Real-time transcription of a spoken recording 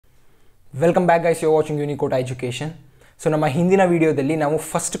Welcome back guys, you're watching Unicode Education. So ನಮ್ಮ ಹಿಂದಿನ ವಿಡಿಯೋದಲ್ಲಿ ನಾವು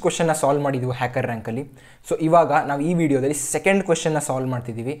ಫಸ್ಟ್ ಕ್ವೆಶ್ಚನ್ನ ಸಾಲ್ವ್ ಮಾಡಿದ್ವಿ ಹ್ಯಾಕರ್ ರ್ಯಾಂಕಲ್ಲಿ. ಸೊ ಇವಾಗ ನಾವು ಈ ವಿಡಿಯೋದಲ್ಲಿ ಸೆಕೆಂಡ್ ಕ್ವೆಶ್ಚನ್ನ ಸಾಲ್ವ್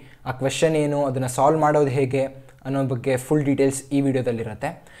ಮಾಡ್ತಿದ್ದೀವಿ. ಆ ಕ್ವೆಶ್ಚನ್ ಏನು, ಅದನ್ನು ಸಾಲ್ವ್ ಮಾಡೋದು ಹೇಗೆ ಅನ್ನೋ ಬಗ್ಗೆ ಫುಲ್ ಡೀಟೇಲ್ಸ್ ಈ ವಿಡಿಯೋದಲ್ಲಿರುತ್ತೆ.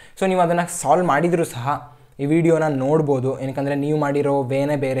 ಸೊ ನೀವು ಅದನ್ನು ಸಾಲ್ವ್ ಮಾಡಿದರೂ ಸಹ ಈ ವಿಡಿಯೋನ ನೋಡ್ಬೋದು. ಏನಕ್ಕಂದರೆ ನೀವು ಮಾಡಿರೋ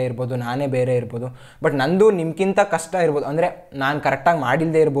ವೇನೇ ಬೇರೆ ಇರ್ಬೋದು, ನಾನೇ ಬೇರೆ ಇರ್ಬೋದು. ಬಟ್ ನಂದು ನಿಮ್ಗಿಂತ ಕಷ್ಟ ಇರ್ಬೋದು, ಅಂದರೆ ನಾನು ಕರೆಕ್ಟಾಗಿ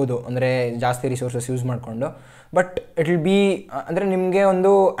ಮಾಡಿಲ್ಲದೆ ಇರ್ಬೋದು, ಅಂದರೆ ಜಾಸ್ತಿ ರಿಸೋರ್ಸಸ್ ಯೂಸ್ ಮಾಡಿಕೊಂಡು. ಬಟ್ ಇಟ್ ವಿಲ್ ಬಿ ಅಂದರೆ ನಿಮಗೆ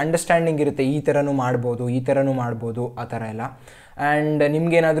ಒಂದು ಅಂಡರ್ಸ್ಟ್ಯಾಂಡಿಂಗ್ ಇರುತ್ತೆ, ಈ ಥರನೂ ಮಾಡ್ಬೋದು ಆ ಥರ ಎಲ್ಲ. ಆ್ಯಂಡ್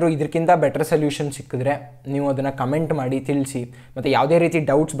ನಿಮಗೇನಾದರೂ ಇದಕ್ಕಿಂತ ಬೆಟರ್ ಸೊಲ್ಯೂಷನ್ ಸಿಕ್ಕಿದ್ರೆ ನೀವು ಅದನ್ನು ಕಮೆಂಟ್ ಮಾಡಿ ತಿಳಿಸಿ. ಮತ್ತು ಯಾವುದೇ ರೀತಿ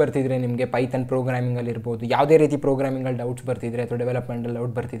ಡೌಟ್ಸ್ ಬರ್ತಿದ್ರೆ ನಿಮಗೆ ಪೈಥನ್ ಪ್ರೋಗ್ರಾಮಿಂಗಲ್ಲಿ ಇರ್ಬೋದು, ಯಾವುದೇ ರೀತಿ ಪ್ರೋಗ್ರಾಮಿಂಗಲ್ಲಿ ಡೌಟ್ಸ್ ಬರ್ತಿದ್ರೆ ಅಥವಾ ಡೆವಲಪ್ಮೆಂಟಲ್ಲಿ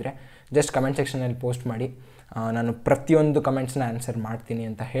ಡೌಟ್ ಬರ್ತಿದ್ರೆ ಜಸ್ಟ್ ಕಮೆಂಟ್ ಸೆಕ್ಷನಲ್ಲಿ ಪೋಸ್ಟ್ ಮಾಡಿ. ನಾನು ಪ್ರತಿಯೊಂದು ಕಮೆಂಟ್ಸ್ನ ಆನ್ಸರ್ ಮಾಡ್ತೀನಿ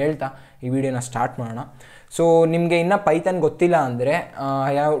ಅಂತ ಹೇಳ್ತಾ ಈ ವಿಡಿಯೋನ ಸ್ಟಾರ್ಟ್ ಮಾಡೋಣ. ಸೊ ನಿಮಗೆ ಇನ್ನೂ ಪೈಥನ್ ಗೊತ್ತಿಲ್ಲ ಅಂದರೆ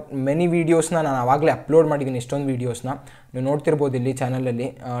ಮೆನಿ ವೀಡಿಯೋಸ್ನ ನಾನು ಆವಾಗಲೇ ಅಪ್ಲೋಡ್ ಮಾಡಿದ್ದೀನಿ. ಎಷ್ಟೊಂದು ವೀಡಿಯೋಸ್ನ ನೀವು ನೋಡ್ತಿರ್ಬೋದು ಇಲ್ಲಿ ಚಾನಲಲ್ಲಿ.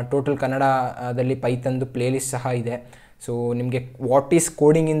 ಟೋಟಲ್ ಕನ್ನಡದಲ್ಲಿ ಪೈಥನ್ದು ಪ್ಲೇಲಿಸ್ಟ್ ಸಹ ಇದೆ. ಸೊ ನಿಮಗೆ ವಾಟ್ ಈಸ್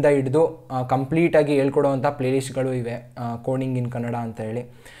ಕೋಡಿಂಗಿಂದ ಹಿಡಿದು ಕಂಪ್ಲೀಟಾಗಿ ಹೇಳ್ಕೊಡೋವಂಥ ಪ್ಲೇಲಿಸ್ಟ್ಗಳು ಇವೆ, ಕೋಡಿಂಗ್ ಇನ್ ಕನ್ನಡ ಅಂತ ಹೇಳಿ.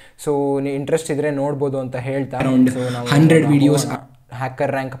 ಸೊ ನೀವು ಇಂಟ್ರೆಸ್ಟ್ ಇದ್ದರೆ ನೋಡ್ಬೋದು ಅಂತ ಹೇಳ್ತಾ, ಸೊ ನಾವು 100 videos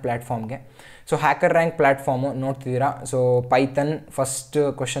hacker rank ಪ್ಲ್ಯಾಟ್ಫಾರ್ಮ್ಗೆ. So hacker rank platform ನೋಡ್ತಿದ್ದೀರಾ. So Python first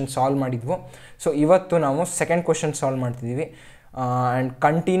question solve ಮಾಡಿದ್ವು. ಸೊ ಇವತ್ತು ನಾವು ಸೆಕೆಂಡ್ ಕ್ವೆಶ್ಚನ್ ಸಾಲ್ವ್ ಮಾಡ್ತಿದ್ದೀವಿ. ಆ್ಯಂಡ್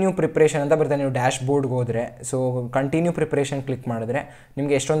ಕಂಟಿನ್ಯೂ ಪ್ರಿಪ್ರೇಷನ್ ಅಂತ ಬರ್ತದೆ. ನೀವು ಡ್ಯಾಶ್ ಬೋರ್ಡ್ಗೆ ಹೋದರೆ, ಸೊ ಕಂಟಿನ್ಯೂ ಪ್ರಿಪ್ರೇಷನ್ ಕ್ಲಿಕ್ ಮಾಡಿದ್ರೆ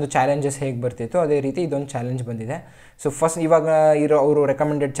ನಿಮಗೆ ಎಷ್ಟೊಂದು ಚಾಲೆಂಜಸ್ ಹೇಗೆ ಬರ್ತಿತ್ತು ಅದೇ ರೀತಿ ಇದೊಂದು ಚಾಲೆಂಜ್ ಬಂದಿದೆ. ಸೊ ಫಸ್ಟ್ ಇವಾಗ ಇರೋ ಅವರು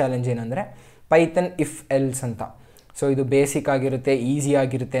ರೆಕಮೆಂಡೆಡ್ ಚಾಲೆಂಜ್ ಏನಂದರೆ ಪೈಥನ್ ಇಫ್ ಎಲ್ಸ್ ಅಂತ. ಸೊ ಇದು ಬೇಸಿಕ್ ಆಗಿರುತ್ತೆ, ಈಸಿ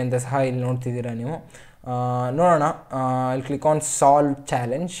ಆಗಿರುತ್ತೆ ಅಂತ ಸಹ ಇಲ್ಲಿ ನೋಡ್ತಿದ್ದೀರಾ ನೀವು. ನೋಡೋಣ, ಇಲ್ಲಿ click on solve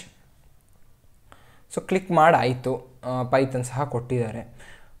challenge. So click ಮಾಡಾಯಿತು, Python ಸಹ ಕೊಟ್ಟಿದ್ದಾರೆ.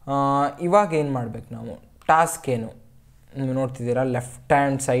 ಇವಾಗ ಏನು ಮಾಡಬೇಕು ನಾವು, ಟಾಸ್ಕ್ ಏನು ನೀವು ನೋಡ್ತಿದ್ದೀರಾ ಲೆಫ್ಟ್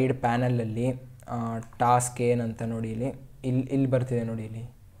ಹ್ಯಾಂಡ್ ಸೈಡ್ ಪ್ಯಾನಲಲ್ಲಿ ಟಾಸ್ಕ್ ಏನಂತ ನೋಡಿ, ಇಲ್ಲಿ ಬರ್ತಿದೆ ನೋಡಿ, ಇಲ್ಲಿ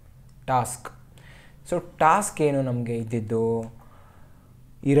ಟಾಸ್ಕ್. ಸೊ ಟಾಸ್ಕ್ ಏನು ನಮಗೆ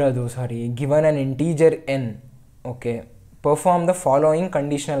given on integer N. Okay, perform the following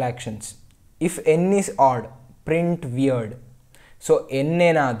conditional actions. If N is add print weird. So N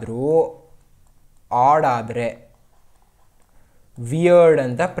ಏನಾದರೂ ಆಡ್ ಆದರೆ ವಿಯರ್ಡ್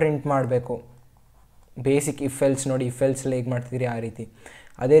ಅಂತ ಪ್ರಿಂಟ್ ಮಾಡಬೇಕು. ಬೇಸಿಕ್ ಇಫ್ ಎಲ್ಸ್ ನೋಡಿ, ಇಫ್ ಎಲ್ಸಲ್ಲಿ ಹೇಗೆ ಮಾಡ್ತಿದ್ದೀರಿ ಆ ರೀತಿ.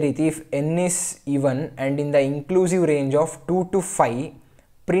 ಅದೇ ರೀತಿ if N is even and in the inclusive range of 2 to 5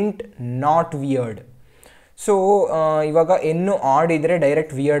 print not weird. So ಇವಾಗ ಎನ್ನು ಆಡ್ ಇದ್ದರೆ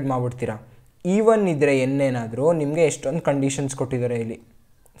ಡೈರೆಕ್ಟ್ ವಿಯರ್ಡ್ ಮಾಡಿಬಿಡ್ತೀರಾ. ಈವನ್ ಇದ್ದರೆ ಎನ್ನೇನಾದರೂ ನಿಮಗೆ ಎಷ್ಟೊಂದು ಕಂಡೀಷನ್ಸ್ ಕೊಟ್ಟಿದ್ದಾರೆ ಇಲ್ಲಿ.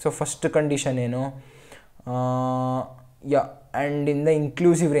 ಸೊ ಫಸ್ಟ್ ಕಂಡೀಷನ್ ಏನು, and in the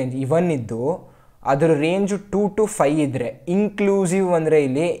inclusive range ಇವನ್ ಇದ್ದು ಅದರ ರೇಂಜು 2 to 5 ಇದ್ದರೆ, ಇನ್ಕ್ಲೂಸಿವ್ ಅಂದರೆ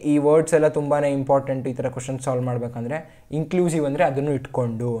ಇಲ್ಲಿ ಈ ವರ್ಡ್ಸ್ ಎಲ್ಲ ತುಂಬಾ ಇಂಪಾರ್ಟೆಂಟ್ ಈ ಥರ ಕ್ವಶನ್ ಸಾಲ್ವ್ ಮಾಡಬೇಕಂದ್ರೆ. ಇನ್ಕ್ಲೂಸಿವ್ ಅಂದರೆ ಅದನ್ನು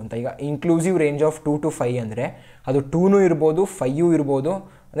ಇಟ್ಕೊಂಡು ಅಂತ. ಈಗ ಇನ್ಕ್ಲೂಸಿವ್ ರೇಂಜ್ ಆಫ್ 2 to 5 ಅಂದರೆ ಅದು 2ನೂ ಇರ್ಬೋದು, 5 ಇರ್ಬೋದು,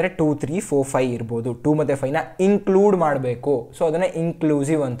 ಅಂದರೆ 2, 3, 4, 5 ಇರ್ಬೋದು. 2 ಮತ್ತು 5ನ ಇನ್ಕ್ಲೂಡ್ ಮಾಡಬೇಕು. ಸೊ ಅದನ್ನು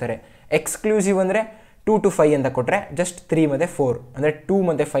ಇನ್ಕ್ಲೂಸಿವ್ ಅಂತಾರೆ. ಎಕ್ಸ್ಕ್ಲೂಸಿವ್ ಅಂದರೆ 2 to 5 ಅಂತ ಕೊಟ್ಟರೆ ಜಸ್ಟ್ 3 ಮತ್ತು 4 ಅಂದರೆ 2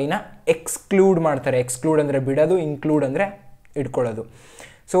 ಮತ್ತು 5ನ ಎಕ್ಸ್ಕ್ಲೂಡ್ ಮಾಡ್ತಾರೆ. ಎಕ್ಸ್ಕ್ಲೂಡ್ ಅಂದರೆ ಬಿಡೋದು, ಇನ್ಕ್ಲೂಡ್ ಅಂದರೆ ಇಟ್ಕೊಳ್ಳೋದು.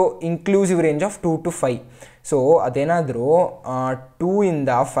 So inclusive range of 2 to 5. So ಅದೇನಾದರೂ 2 ಇಂದ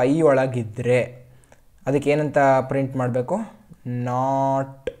 5 ಒಳಗಿದ್ದರೆ ಅದಕ್ಕೇನಂತ ಪ್ರಿಂಟ್ ಮಾಡಬೇಕು,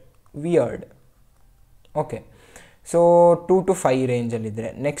 not weird. Okay, so 2 to 5 ರೇಂಜಲ್ಲಿದ್ದರೆ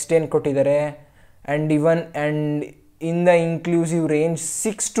next ಏನು ಕೊಟ್ಟಿದ್ದಾರೆ, and even and in the inclusive range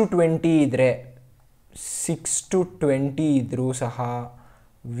 6 to 20 ಇದ್ದರೆ, 6 to 20 ಇದ್ದರೂ ಸಹ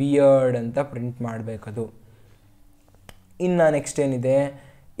ವಿಯರ್ಡ್ ಅಂತ ಪ್ರಿಂಟ್ ಮಾಡಬೇಕದು. ಇನ್ನು ನೆಕ್ಸ್ಟ್ ಏನಿದೆ,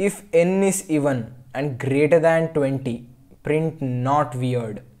 if N is even and greater than 20 print not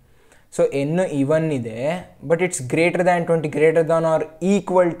weird. So ಎನ್ನು ಇವನ್ ಇದೆ but it's greater than 20, greater than R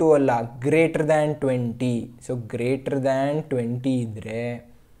equal to ಅಲ್ಲ, greater than 20. So greater than 20 ಇದ್ದರೆ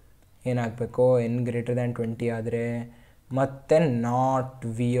ಏನಾಗಬೇಕು, ಎನ್ ಗ್ರೇಟರ್ ದ್ಯಾನ್ 20 ಆದರೆ ಮತ್ತೆ ನಾಟ್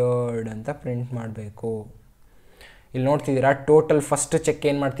ವಿಯರ್ಡ್ ಅಂತ print ಮಾಡಬೇಕು. ಇಲ್ಲಿ ನೋಡ್ತಿದ್ದೀರಾ ಟೋಟಲ್ ಫಸ್ಟ್ ಚೆಕ್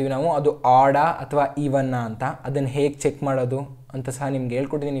ಏನು ಮಾಡ್ತೀವಿ ನಾವು, ಅದು ಆಡಾ ಅಥವಾ ಈವನ್ನ ಅಂತ. ಅದನ್ನು ಹೇಗೆ ಚೆಕ್ ಮಾಡೋದು ಅಂತ ಸಹ ನಿಮ್ಗೆ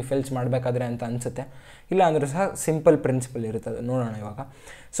ಹೇಳ್ಕೊಟ್ಟಿದ್ದೀನಿ ಇಫ್ ಎಲ್ಸ್ ಮಾಡಬೇಕಾದ್ರೆ ಅಂತ ಅನಿಸುತ್ತೆ. ಇಲ್ಲ ಅಂದರೂ ಸಹ ಸಿಂಪಲ್ ಪ್ರಿನ್ಸಿಪಲ್ ಇರುತ್ತೆ, ಅದು ನೋಡೋಣ ಇವಾಗ.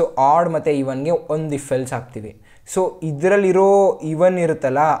 ಸೊ ಆಡ್ ಮತ್ತು ಈವನ್ಗೆ ಒಂದು ಇಫ್ ಎಲ್ಸ್ ಹಾಕ್ತೀವಿ. ಸೊ ಇದರಲ್ಲಿರೋ ಈವನ್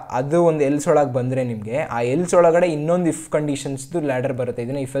ಇರುತ್ತಲ್ಲ, ಅದು ಒಂದು ಎಲ್ಸ್ ಒಳಗೆ ಬಂದರೆ ನಿಮಗೆ ಆ ಎಲ್ಸ್ ಒಳಗಡೆ ಇನ್ನೊಂದು ಇಫ್ ಕಂಡೀಷನ್ಸ್ದು ಲ್ಯಾಡರ್ ಬರುತ್ತೆ.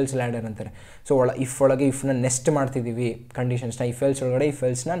 ಇದನ್ನು ಇಫ್ ಎಲ್ಸ್ ಲ್ಯಾಡರ್ ಅಂತಾರೆ. ಸೊ ಇಫ್ ಒಳಗೆ ಇಫ್ನ ನೆಸ್ಟ್ ಮಾಡ್ತಿದ್ದೀವಿ ಕಂಡೀಷನ್ಸ್ನ, ಇಫ್ ಎಲ್ಸ್ ಒಳಗಡೆ ಇಫ್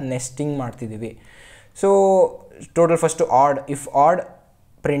ಎಲ್ಸ್ನ ನೆಸ್ಟಿಂಗ್ ಮಾಡ್ತಿದ್ದೀವಿ. So total first add, if add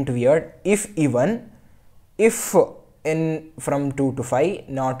print weird, if even, if N from 2 to 5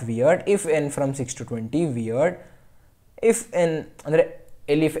 not weird, if N from 6 to 20 weird, if N ಅಂದರೆ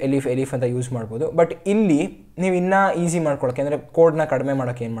ಎಲಿಫ್ ಅಂತ use ಮಾಡ್ಬೋದು. But ಇಲ್ಲಿ ನೀವು ಇನ್ನೂ ಈಸಿ ಮಾಡ್ಕೊಳ್ಳೋಕ್ಕೆ ಅಂದರೆ ಕೋಡ್ನ ಕಡಿಮೆ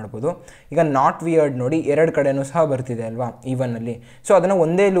ಮಾಡೋಕ್ಕೆ ಏನು ಮಾಡ್ಬೋದು, ಈಗ ನಾಟ್ ವಿಯರ್ಡ್ ನೋಡಿ 2 ಕಡೆನೂ ಸಹ ಬರ್ತಿದೆ ಅಲ್ವಾ ಈವನ್ನಲ್ಲಿ. ಸೊ ಅದನ್ನು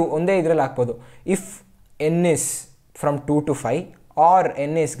ಒಂದೇ ಇದರಲ್ಲಿ ಹಾಕ್ಬೋದು. If N is from 2 to 5 R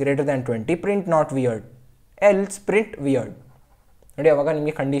N is greater than 20 print not weird else print weird. ನೋಡಿ ಅವಾಗ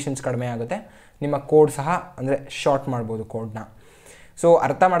ನಿಮಗೆ ಕಂಡೀಷನ್ಸ್ ಕಡಿಮೆ ಆಗುತ್ತೆ, ನಿಮ್ಮ ಕೋಡ್ ಸಹ ಅಂದರೆ ಶಾರ್ಟ್ ಮಾಡ್ಬೋದು ಕೋಡ್ನ. ಸೊ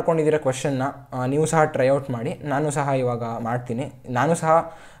ಅರ್ಥ ಮಾಡ್ಕೊಂಡಿದ್ದೀರ ಕ್ವೆಶನ್ನ, ನೀವು ಸಹ ಟ್ರೈಔಟ್ ಮಾಡಿ. ನಾನು ಸಹ ಇವಾಗ ಮಾಡ್ತೀನಿ. ನಾನು ಸಹ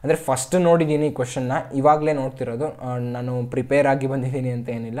ಅಂದರೆ ಫಸ್ಟ್ ನೋಡಿದ್ದೀನಿ ಕ್ವೆಶನ್ನ, ಇವಾಗಲೇ ನೋಡ್ತಿರೋದು. ನಾನು ಪ್ರಿಪೇರ್ ಆಗಿ ಬಂದಿದ್ದೀನಿ ಅಂತ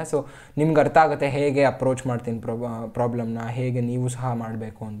ಏನಿಲ್ಲ. ಸೊ ನಿಮ್ಗೆ ಅರ್ಥ ಆಗುತ್ತೆ ಹೇಗೆ ಅಪ್ರೋಚ್ ಮಾಡ್ತೀನಿ ಪ್ರಾಬ್ಲಮ್ನ, ಹೇಗೆ ನೀವು ಸಹ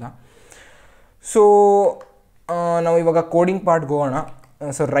ಮಾಡಬೇಕು ಅಂತ. ಸೊ ನಾವು ಇವಾಗ ಕೋಡಿಂಗ್ ಪಾರ್ಟ್ಗೆ ಹೋಗೋಣ.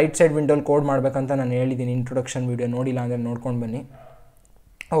 ಸೊ ರೈಟ್ ಸೈಡ್ ವಿಂಡೋಲಿ ಕೋಡ್ ಮಾಡಬೇಕಂತ ನಾನು ಹೇಳಿದ್ದೀನಿ, ಇಂಟ್ರೊಡಕ್ಷನ್ ವೀಡಿಯೋ ನೋಡಿಲ್ಲ ಅಂದರೆ ನೋಡ್ಕೊಂಡು ಬನ್ನಿ.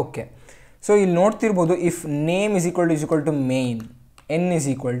 ಓಕೆ, ಸೊ ಇಲ್ಲಿ ನೋಡ್ತಿರ್ಬೋದು, if name is equal to main n is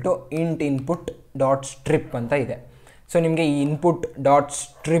equal to int input dot strip ಅಂತ ಇದೆ. ಸೊ ನಿಮಗೆ ಈ ಇನ್ಪುಟ್ ಡಾಟ್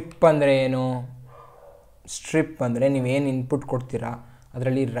ಸ್ಟ್ರಿಪ್ ಅಂದರೆ ಏನು? ಸ್ಟ್ರಿಪ್ ಅಂದರೆ ನೀವೇನು ಇನ್ಪುಟ್ ಕೊಡ್ತೀರಾ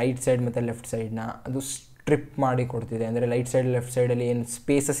ಅದರಲ್ಲಿ ರೈಟ್ ಸೈಡ್ ಮತ್ತು ಲೆಫ್ಟ್ ಸೈಡ್ನ ಅದು ಸ್ಟ್ರಿಪ್ ಮಾಡಿ ಕೊಡ್ತಿದೆ. ಅಂದರೆ ರೈಟ್ ಸೈಡ್ ಲೆಫ್ಟ್ ಸೈಡಲ್ಲಿ ಏನು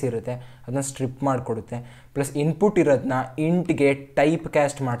ಸ್ಪೇಸಸ್ ಇರುತ್ತೆ ಅದನ್ನ ಸ್ಟ್ರಿಪ್ ಮಾಡಿಕೊಡುತ್ತೆ. ಪ್ಲಸ್ ಇನ್ಪುಟ್ ಇರೋದನ್ನ ಇಂಟ್ಗೆ ಟೈಪ್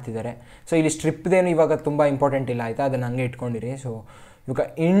ಕ್ಯಾಸ್ಟ್ ಮಾಡ್ತಿದ್ದಾರೆ. ಸೊ ಇಲ್ಲಿ ಸ್ಟ್ರಿಪ್ದೇನು ಇವಾಗ ತುಂಬ ಇಂಪಾರ್ಟೆಂಟ್ ಇಲ್ಲ ಆಯಿತಾ, ಅದನ್ನು ಹಂಗೆ ಇಟ್ಕೊಂಡಿರಿ. ಸೊ ಇವಾಗ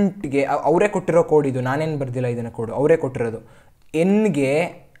ಇಂಟ್ಗೆ ಅವರೇ ಕೊಟ್ಟಿರೋ ಕೋಡ್ ಇದು, ನಾನೇನು ಬರ್ದಿಲ್ಲ ಇದನ್ನು ಕೋಡು, ಅವರೇ ಕೊಟ್ಟಿರೋದು. ಎನ್ಗೆ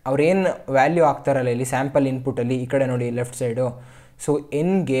ಅವ್ರೇನು ವ್ಯಾಲ್ಯೂ ಹಾಕ್ತಾರಲ್ಲ ಇಲ್ಲಿ ಸ್ಯಾಂಪಲ್ ಇನ್ಪುಟಲ್ಲಿ ಈ ಕಡೆ ನೋಡಿ ಲೆಫ್ಟ್ ಸೈಡು. ಸೊ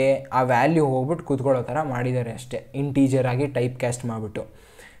ಎನ್ಗೆ ಆ ವ್ಯಾಲ್ಯೂ ಹೋಗ್ಬಿಟ್ಟು ಕೂತ್ಕೊಳ್ಳೋ ಥರ ಮಾಡಿದ್ದಾರೆ ಅಷ್ಟೇ, ಇಂಟೀಜರ್ ಆಗಿ ಟೈಪ್ ಕ್ಯಾಸ್ಟ್ ಮಾಡಿಬಿಟ್ಟು.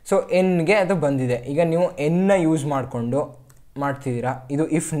 ಸೊ ಎನ್ಗೆ ಅದು ಬಂದಿದೆ. ಈಗ ನೀವು ಎನ್ನ ಯೂಸ್ ಮಾಡಿಕೊಂಡು ಮಾಡ್ತಿದ್ದೀರಾ. ಇದು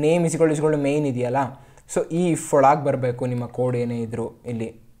ಇಫ್ ನೇಮ್ ಇಸ್ಕೊಳ್ಳೋ ಮೇನ್ ಇದೆಯಲ್ಲ, ಸೊ ಈ ಇಫ್ ಒಳಗೆ ಬರಬೇಕು ನಿಮ್ಮ ಕೋಡ್ ಏನೇ ಇದ್ದರೂ ಇಲ್ಲಿ,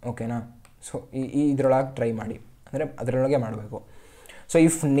 ಓಕೆನಾ. ಸೊ ಇದರೊಳಗೆ ಟ್ರೈ ಮಾಡಿ, ಅಂದರೆ ಅದರೊಳಗೆ ಮಾಡಬೇಕು. ಸೊ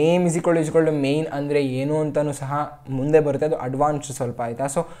ಇಫ್ ನೇಮ್ ಇಸ್ಕೊಳ್ಳೋ ಮೇನ್ ಅಂದರೆ ಏನು ಅಂತಲೂ ಸಹ ಮುಂದೆ ಬರುತ್ತೆ, ಅದು ಅಡ್ವಾನ್ಸ್ ಸ್ವಲ್ಪ ಆಯಿತಾ.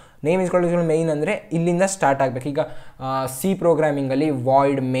 ಸೊ ನೇಮ್ ಇಸ್ಕೊಳ್ಳೋ ಮೇನ್ ಅಂದರೆ ಇಲ್ಲಿಂದ ಸ್ಟಾರ್ಟ್ ಆಗಬೇಕು. ಈಗ ಸಿ ಪ್ರೋಗ್ರಾಮಿಂಗಲ್ಲಿ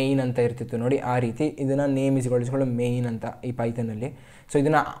ವಾಯ್ಡ್ ಮೇನ್ ಅಂತ ಇರ್ತಿತ್ತು ನೋಡಿ, ಆ ರೀತಿ ಇದನ್ನು ನೇಮ್ ಇಸ್ಕೊಳ್ಳೋ ಮೇನ್ ಅಂತ ಈ ಪೈಥನಲ್ಲಿ. ಸೊ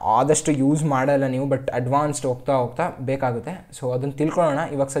ಇದನ್ನು ಆದಷ್ಟು ಯೂಸ್ ಮಾಡಲ್ಲ ನೀವು, ಬಟ್ ಅಡ್ವಾನ್ಸ್ಡ್ ಹೋಗ್ತಾ ಬೇಕಾಗುತ್ತೆ. ಸೊ ಅದನ್ನು ತಿಳ್ಕೊಳ್ಳೋಣ.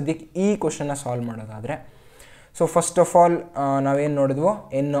 ಇವಾಗ ಸದ್ಯಕ್ಕೆ ಈ ಕ್ವಶನ್ನ ಸಾಲ್ವ್ ಮಾಡೋದಾದರೆ, ಸೊ ಫಸ್ಟ್ ಆಫ್ ಆಲ್ ನಾವೇನು ನೋಡಿದ್ವೋ,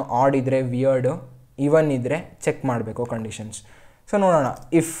 ಎನ್ ಆಡ್ ಇದ್ದರೆ ವಿಯರ್ಡು, ಇವನ್ ಇದ್ದರೆ ಚೆಕ್ ಮಾಡಬೇಕು ಕಂಡೀಷನ್ಸ್. ಸೊ ನೋಡೋಣ,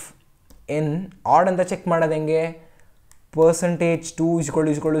 ಇಫ್ ಎನ್ ಆಡ್ ಅಂತ ಚೆಕ್ ಮಾಡೋದು ಹೆಂಗೆ? %2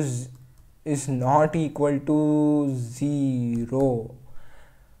 is not equal to 0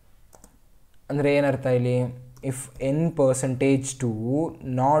 ಅಂದರೆ ಏನರ್ಥ ಇಲ್ಲಿ? If N %2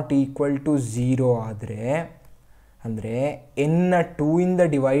 not equal to 0 ಆದರೆ ಅಂದರೆ ಎನ್ನ 2ಇಂದ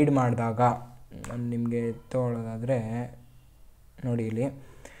ಡಿವೈಡ್ ಮಾಡಿದಾಗ, ನಾನು ನಿಮಗೆ ತೊಗೊಳ್ಳೋದಾದರೆ ನೋಡಿ ಇಲ್ಲಿ,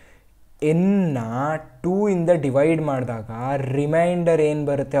 ಎನ್ನ 2ಇಂದ ಡಿವೈಡ್ ಮಾಡಿದಾಗ ರಿಮೈಂಡರ್ ಏನು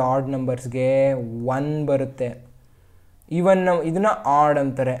ಬರುತ್ತೆ ಆಡ್ ನಂಬರ್ಸ್ಗೆ? 1 ಬರುತ್ತೆ. ಇದನ್ನು ಆಡ್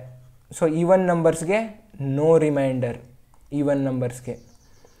ಅಂತಾರೆ. So even ನಂಬರ್ಸ್ಗೆ no reminder, even ನಂಬರ್ಸ್ಗೆ.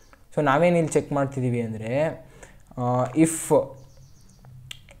 So ನಾವೇನಿಲ್ಲಿ check ಮಾಡ್ತಿದ್ದೀವಿ ಅಂದರೆ, if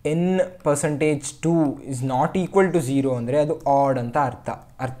N %2 is not equal to 0 ಅಂದರೆ ಅದು ಆಡ್ ಅಂತ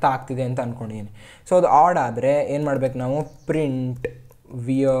ಅರ್ಥ ಆಗ್ತಿದೆ ಅಂತ ಅಂದ್ಕೊಂಡಿದ್ದೀನಿ. ಸೊ ಅದು ಆಡ್ ಆದರೆ ಏನು ಮಾಡಬೇಕು ನಾವು? ಪ್ರಿಂಟ್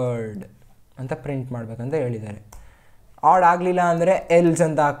ವಿಯರ್ಡ್ ಅಂತ ಪ್ರಿಂಟ್ ಮಾಡಬೇಕಂತ ಹೇಳಿದ್ದಾರೆ. ಆಡ್ ಆಗಲಿಲ್ಲ ಅಂದರೆ ಎಲ್ಸ್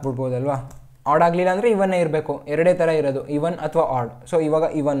ಅಂತ ಹಾಕ್ಬಿಡ್ಬೋದಲ್ವಾ. ಆಡ್ ಆಗಲಿಲ್ಲ ಅಂದರೆ ಇವನ್ನೇ ಇರಬೇಕು, ಎರಡೇ ಥರ ಇರೋದು, ಇವನ್ ಅಥವಾ ಆಡ್. ಸೊ ಇವಾಗ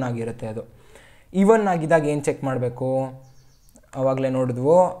ಇವನ್ ಆಗಿರುತ್ತೆ. ಅದು ಇವನ್ ಆಗಿದ್ದಾಗ ಏನು ಚೆಕ್ ಮಾಡಬೇಕು? ಆವಾಗಲೇ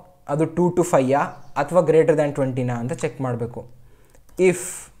ನೋಡಿದ್ವು, ಅದು 2 to 5 ಅಥವಾ ಗ್ರೇಟರ್ ದ್ಯಾನ್ 20 ಅಂತ ಚೆಕ್ ಮಾಡಬೇಕು. If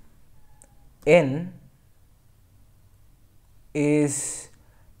N is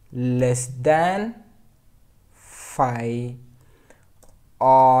less than 5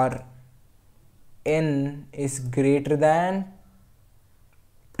 R N is greater than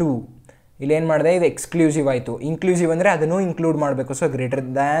 2. ಇಲ್ಲೇನು ಮಾಡಿದೆ? ಇದು ಎಕ್ಸ್ಕ್ಲೂಸಿವ್ ಆಯಿತು. ಇನ್ಕ್ಲೂಸಿವ್ ಅಂದರೆ ಅದನ್ನು ಇನ್ಕ್ಲೂಡ್ ಮಾಡಬೇಕು. So greater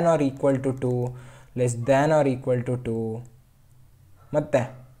than R equal to 2, less than R equal to 2, ಮತ್ತು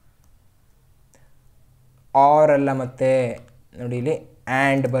ಆರ್ ಅಲ್ಲ, ಮತ್ತು ನೋಡಿ ಇಲ್ಲಿ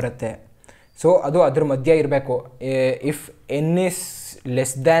ಆ್ಯಂಡ್ ಬರುತ್ತೆ. ಸೊ ಅದು ಅದ್ರ ಮಧ್ಯೆ ಇರಬೇಕು. If N is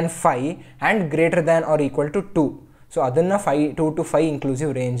less than 5 and greater than R equal to 2. So ಅದನ್ನು 2 to 5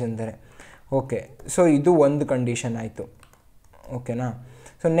 ಇನ್ಕ್ಲೂಸಿವ್ ರೇಂಜ್ ಅಂತಾರೆ. ಓಕೆ, ಸೊ ಇದು ಒಂದು ಕಂಡೀಷನ್ ಆಯಿತು. ಓಕೆನಾ.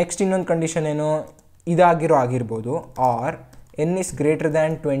 ಸೊ ನೆಕ್ಸ್ಟ್ ಇನ್ನೊಂದು ಕಂಡೀಷನ್ ಏನು? ಆಗಿರ್ಬೋದು, R N is greater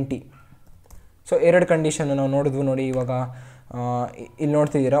than 20. So ಎರಡು ಕಂಡೀಷನ್ ನಾವು ನೋಡಿದ್ವು ನೋಡಿ. ಇವಾಗ ಇಲ್ಲಿ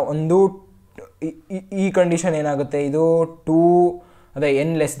ನೋಡ್ತಿದ್ದೀರಾ, ಒಂದು ಈ ಕಂಡೀಷನ್ ಏನಾಗುತ್ತೆ? ಇದು 2 ಅದೇ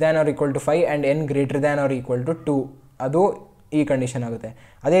N less than R equal to 5 and N greater than R equal to 2, ಅದು ಈ ಕಂಡೀಷನ್ ಆಗುತ್ತೆ.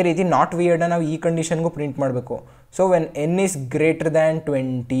 ಅದೇ ರೀತಿ ನಾಟ್ ವಿಯರ್ಡ್ನ ನಾವು ಈ ಕಂಡೀಷನ್ಗೂ ಪ್ರಿಂಟ್ ಮಾಡಬೇಕು. So when N is greater than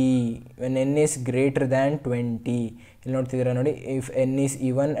 20, ಇಲ್ಲಿ ನೋಡ್ತಿದ್ದೀರಾ ನೋಡಿ, if N is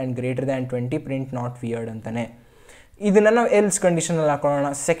even and greater than 20 print not weird ಅಂತಾನೆ. ಇದನ್ನು ನಾವು ಎಲ್ಸ್ ಕಂಡೀಷನಲ್ಲಿ ಹಾಕೊಳ್ಳೋಣ.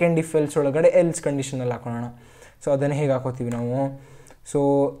 ಸೆಕೆಂಡ್ ಇಫ್ ಎಲ್ಸ್ ಒಳಗಡೆ ಎಲ್ಸ್ ಕಂಡೀಷನಲ್ಲಿ ಹಾಕೊಳ್ಳೋಣ. ಸೊ ಅದನ್ನು ಹೇಗೆ ಹಾಕೋತೀವಿ ನಾವು? ಸೊ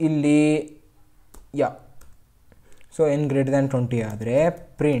ಇಲ್ಲಿ ಸೊ n greater than 20 ಆದರೆ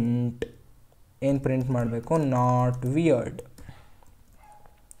ಪ್ರಿಂಟ್ ಏನು ಪ್ರಿಂಟ್ ಮಾಡಬೇಕು, not weird.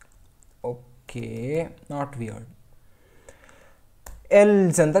 Okay, not weird.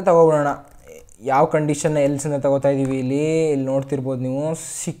 Else ಅಂತ ತಗೊಬಿಡೋಣ. ಯಾವ ಕಂಡೀಷನ್ನ ಎಲ್ಸ್ ಅಂತ ತಗೋತಾ ಇದ್ದೀವಿ ಇಲ್ಲಿ ನೋಡ್ತಿರ್ಬೋದು ನೀವು.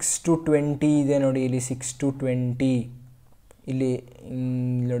 6 to 20 ಇದೆ ನೋಡಿ, ಇಲ್ಲಿ 6 to 20 ಇಲ್ಲಿ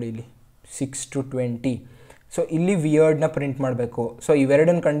ನೋಡಿ, ಇಲ್ಲಿ 6 to 20. ಸೊ ಇಲ್ಲಿ ವಿಯರ್ಡ್ನ ಪ್ರಿಂಟ್ ಮಾಡಬೇಕು. ಸೊ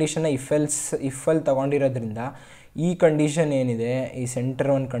ಇವೆರಡನ್ನ ಕಂಡೀಷನ್ನ ಇಫಲ್ಲಿ ತಗೊಂಡಿರೋದ್ರಿಂದ ಈ ಕಂಡೀಷನ್ ಏನಿದೆ, ಈ ಸೆಂಟರ್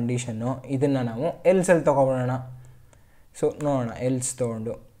ಒನ್ ಕಂಡೀಷನ್ನು, ಇದನ್ನು ನಾವು ಎಲ್ಸಲ್ಲಿ ತೊಗೊಬಿಡೋಣ. ಸೊ ನೋಡೋಣ, ಎಲ್ಸ್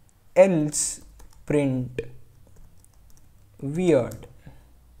ತೊಗೊಂಡು else print weird.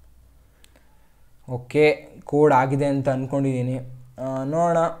 Okay, code ಆಗಿದೆ ಅಂತ ಅಂದ್ಕೊಂಡಿದ್ದೀನಿ.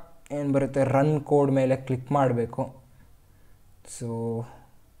 ನೋಡೋಣ ಏನು ಬರುತ್ತೆ. ರನ್ ಕೋಡ್ ಮೇಲೆ ಕ್ಲಿಕ್ ಮಾಡಬೇಕು. So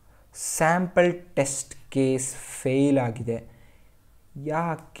sample test case fail ಆಗಿದೆ.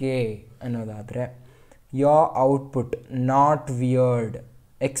 ಯಾಕೆ ಅನ್ನೋದಾದರೆ, your output not weird,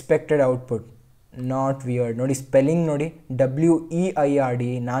 expected output not weird. ನೋಡಿ ಸ್ಪೆಲ್ಲಿಂಗ್ ನೋಡಿ, WEIRD,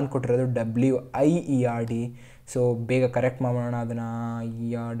 ನಾನು ಕೊಟ್ಟಿರೋದು WIERD. ಸೊ ಬೇಗ ಕರೆಕ್ಟ್ ಮಾಡೋಣ ಅದನ್ನು.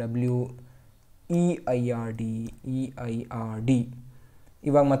 WEIRD.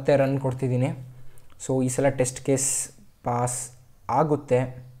 ಇವಾಗ ಮತ್ತೆ ರನ್ ಕೊಡ್ತಿದ್ದೀನಿ. ಸೊ ಈ ಸಲ ಟೆಸ್ಟ್ ಕೇಸ್ ಪಾಸ್ ಆಗುತ್ತೆ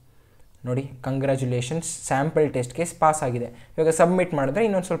ನೋಡಿ. Congratulations, sample test case pass ಆಗಿದೆ. ಇವಾಗ ಸಬ್ಮಿಟ್ ಮಾಡಿದ್ರೆ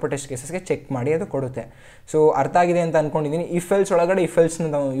ಇನ್ನೊಂದು ಸ್ವಲ್ಪ ಟೆಸ್ಟ್ ಕೇಸಸ್ಗೆ ಚೆಕ್ ಮಾಡಿ ಅದು ಕೊಡುತ್ತೆ. ಸೊ ಅರ್ಥ ಆಗಿದೆ ಅಂತ ಅಂದ್ಕೊಂಡಿದ್ದೀನಿ. ಇಫೆಲ್ಸ್ ಒಳಗಡೆ ಇಫೆಲ್ಸ್ನ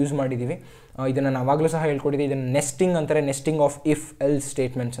ನಾವು ಯೂಸ್ ಮಾಡಿದ್ದೀವಿ. ಇದನ್ನು ನಾವಾಗಲೂ ಸಹ ಹೇಳ್ಕೊಟ್ಟಿದ್ದೀವಿ. ಇದನ್ನು ನೆಸ್ಟಿಂಗ್ ಅಂತಾರೆ, nesting of if else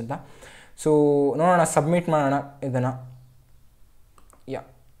statements ಅಂತ. ಸೊ ನೋಡೋಣ, ಸಬ್ಮಿಟ್ ಮಾಡೋಣ ಇದನ್ನು.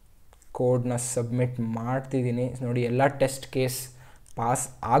 ಕೋಡ್ನ ಸಬ್ಮಿಟ್ ಮಾಡ್ತಿದ್ದೀನಿ ನೋಡಿ. ಎಲ್ಲ ಟೆಸ್ಟ್ ಕೇಸ್ ಪಾಸ್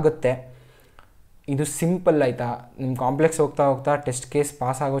ಆಗುತ್ತೆ. ಇದು ಸಿಂಪಲ್ ಆಯಿತಾ. ನಿಮ್ಮ ಕಾಂಪ್ಲೆಕ್ಸ್ ಹೋಗ್ತಾ ಹೋಗ್ತಾ ಟೆಸ್ಟ್ ಕೇಸ್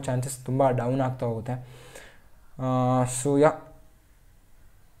ಪಾಸ್ ಆಗೋ ಚಾನ್ಸಸ್ ತುಂಬ ಡೌನ್ ಆಗ್ತಾ ಹೋಗುತ್ತೆ. So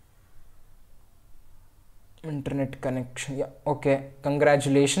internet connection okay,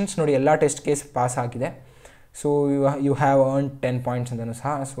 congratulations ನೋಡಿ, ಎಲ್ಲ ಟೆಸ್ಟ್ ಕೇಸ್ ಪಾಸ್ ಆಗಿದೆ. So you have earn 10 points ಅಂತಲೂ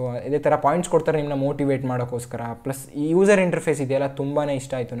ಸಹ. ಸೊ ಇದೇ ಥರ ಪಾಯಿಂಟ್ಸ್ ಕೊಡ್ತಾರೆ ನಿಮ್ಮನ್ನ ಮೋಟಿವೇಟ್ ಮಾಡೋಕ್ಕೋಸ್ಕರ. ಪ್ಲಸ್ ಈ ಯೂಸರ್ ಇಂಟರ್ಫೇಸ್ ಇದೆಯಲ್ಲ ತುಂಬಾ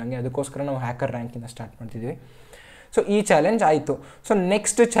ಇಷ್ಟ ಆಯಿತು ನನಗೆ. ಅದಕ್ಕೋಸ್ಕರ ನಾವು ಹ್ಯಾಕರ್ ರ್ಯಾಂಕಿಂದ ಸ್ಟಾರ್ಟ್ ಮಾಡ್ತಿದ್ವಿ. ಸೊ ಈ ಚಾಲೆಂಜ್ ಆಯಿತು. ಸೊ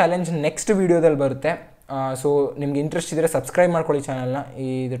ನೆಕ್ಸ್ಟ್ ಚಾಲೆಂಜ್ ನೆಕ್ಸ್ಟ್ ವೀಡಿಯೋದಲ್ಲಿ ಬರುತ್ತೆ. ಸೊ ನಿಮ್ಗೆ ಇಂಟ್ರೆಸ್ಟ್ ಇದ್ದರೆ ಸಬ್ಸ್ಕ್ರೈಬ್ ಮಾಡ್ಕೊಳ್ಳಿ ಚಾನಲ್ನ.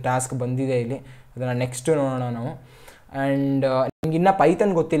 ಇದು ಟಾಸ್ಕ್ ಬಂದಿದೆ ಇಲ್ಲಿ, ಅದನ್ನು ನೆಕ್ಸ್ಟು ನೋಡೋಣ ನಾವು. ಆ್ಯಂಡ್ ನಿಮ್ಗೆ ಇನ್ನೂ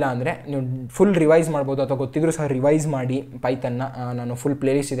ಪೈಥನ್ ಗೊತ್ತಿಲ್ಲ ಅಂದರೆ ನೀವು ಫುಲ್ ರಿವೈಸ್ ಮಾಡ್ಬೋದು, ಅಥವಾ ಗೊತ್ತಿದ್ರೂ ಸಹ ರಿವೈಸ್ ಮಾಡಿ ಪೈಥನ್ನ. ನಾನು ಫುಲ್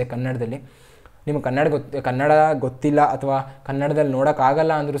ಪ್ಲೇಲಿಸ್ಟ್ ಇದೆ ಕನ್ನಡದಲ್ಲಿ. ನಿಮಗೆ ಕನ್ನಡ ಗೊತ್ತಿಲ್ಲ ಅಥವಾ ಕನ್ನಡದಲ್ಲಿ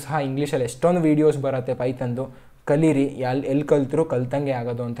ನೋಡೋಕ್ಕಾಗಲ್ಲ ಅಂದರೂ ಸಹ ಇಂಗ್ಲೀಷಲ್ಲಿ ಎಷ್ಟೊಂದು ವೀಡಿಯೋಸ್ ಬರುತ್ತೆ ಪೈಥನ್ದು. ಕಲೀರಿ, ಎಲ್ಲಿ ಕಲ್ತರೂ ಕಲ್ತಂಗೆ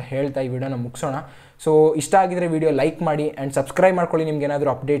ಆಗೋದು ಅಂತ ಹೇಳ್ತಾ ಈ ವಿಡಿಯೋನ ಮುಗಿಸೋಣ. ಸೊ ಇಷ್ಟ ಆಗಿದ್ರೆ ವಿಡಿಯೋ ಲೈಕ್ ಮಾಡಿ ಆ್ಯಂಡ್ ಸಬ್ಸ್ಕ್ರೈಬ್ ಮಾಡ್ಕೊಳ್ಳಿ. ನಿಮ್ಗೆ ಏನಾದರೂ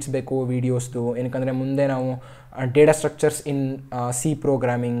ಅಪ್ಡೇಟ್ಸ್ ಬೇಕು ವೀಡಿಯೋಸ್ದು, ಏನಕ್ಕಂದರೆ ಮುಂದೆ ನಾವು ಡೇಟಾ ಸ್ಟ್ರಕ್ಚರ್ಸ್ ಇನ್ C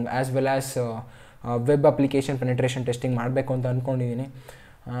programming as well as web application penetration testing ಮಾಡಬೇಕು ಅಂತ ಅಂದ್ಕೊಂಡಿದ್ದೀನಿ.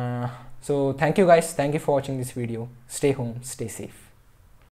 So thank you guys, thank you for watching this video. Stay home, stay safe.